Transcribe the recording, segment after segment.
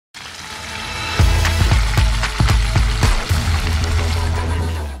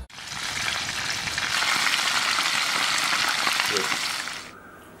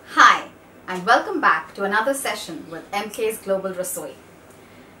to another session with MK's Global Rasoi.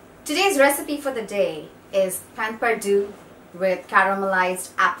 Today's recipe for the day is painperdu with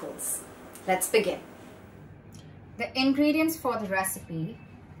caramelized apples. Let's begin. The ingredients for the recipe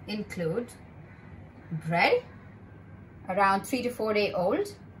include bread, around 3 to 4 day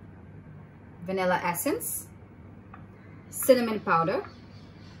old, vanilla essence, cinnamon powder,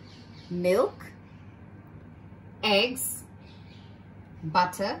 milk, eggs,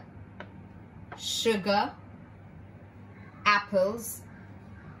 butter, sugar, apples,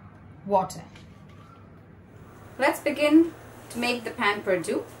 water. Let's begin to make the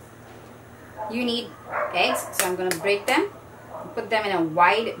painperdu. You need eggs, so I'm going to break them, put them in a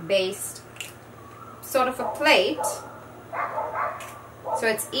wide based sort of a plate so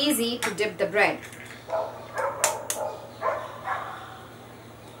it's easy to dip the bread.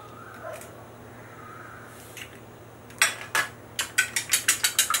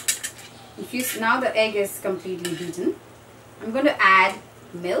 Now the egg is completely beaten. I'm going to add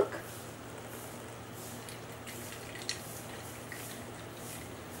milk,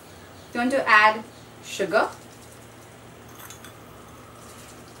 going to add sugar,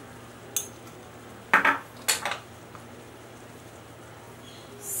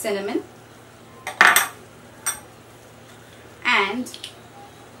 cinnamon, and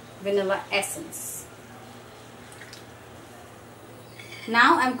vanilla essence.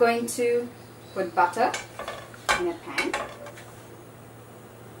 Now I'm going to put butter in a pan.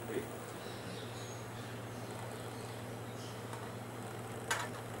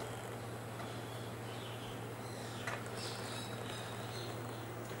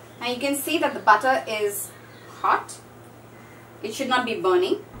 Now you can see that the butter is hot. It should not be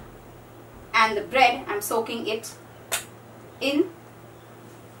burning. And the bread, I'm soaking it in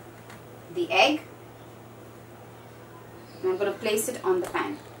the egg. And I'm going to place it on the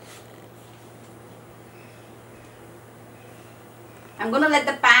pan. I'm going to let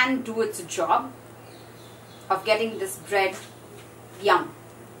the pan do its job of getting this bread yum.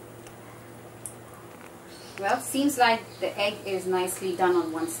 Well, seems like the egg is nicely done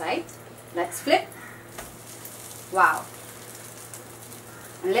on one side. Let's flip. Wow.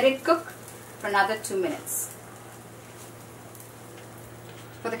 And let it cook for another 2 minutes.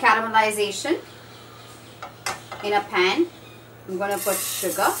 For the caramelization, in a pan, I'm going to put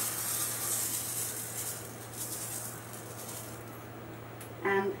sugar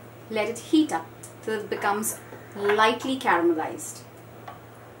and let it heat up till it becomes lightly caramelized.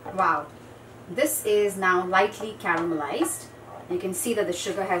 Wow, this is now lightly caramelized. You can see that the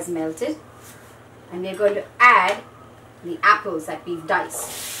sugar has melted, and we're going to add the apples that we've diced.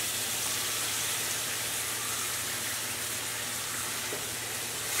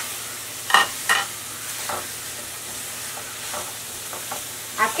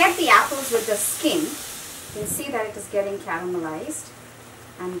 I've kept the apples with the skin. You can see that it is getting caramelized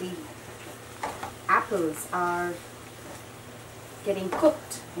and the apples are getting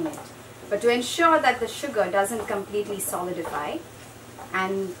cooked in it. But to ensure that the sugar doesn't completely solidify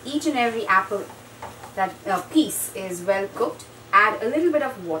and each and every apple that piece is well cooked, add a little bit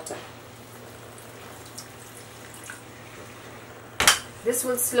of water. This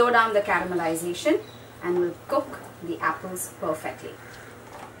will slow down the caramelization and will cook the apples perfectly.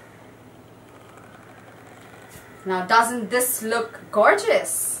 Now, doesn't this look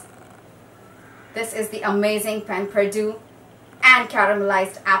gorgeous? This is the amazing painperdu and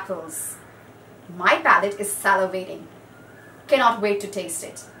caramelized apples. My palate is salivating. Cannot wait to taste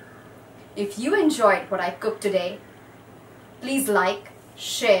it. If you enjoyed what I cooked today, please like,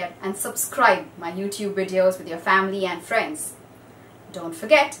 share and subscribe my YouTube videos with your family and friends. Don't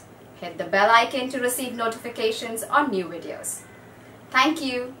forget, hit the bell icon to receive notifications on new videos. Thank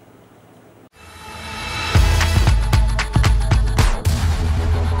you.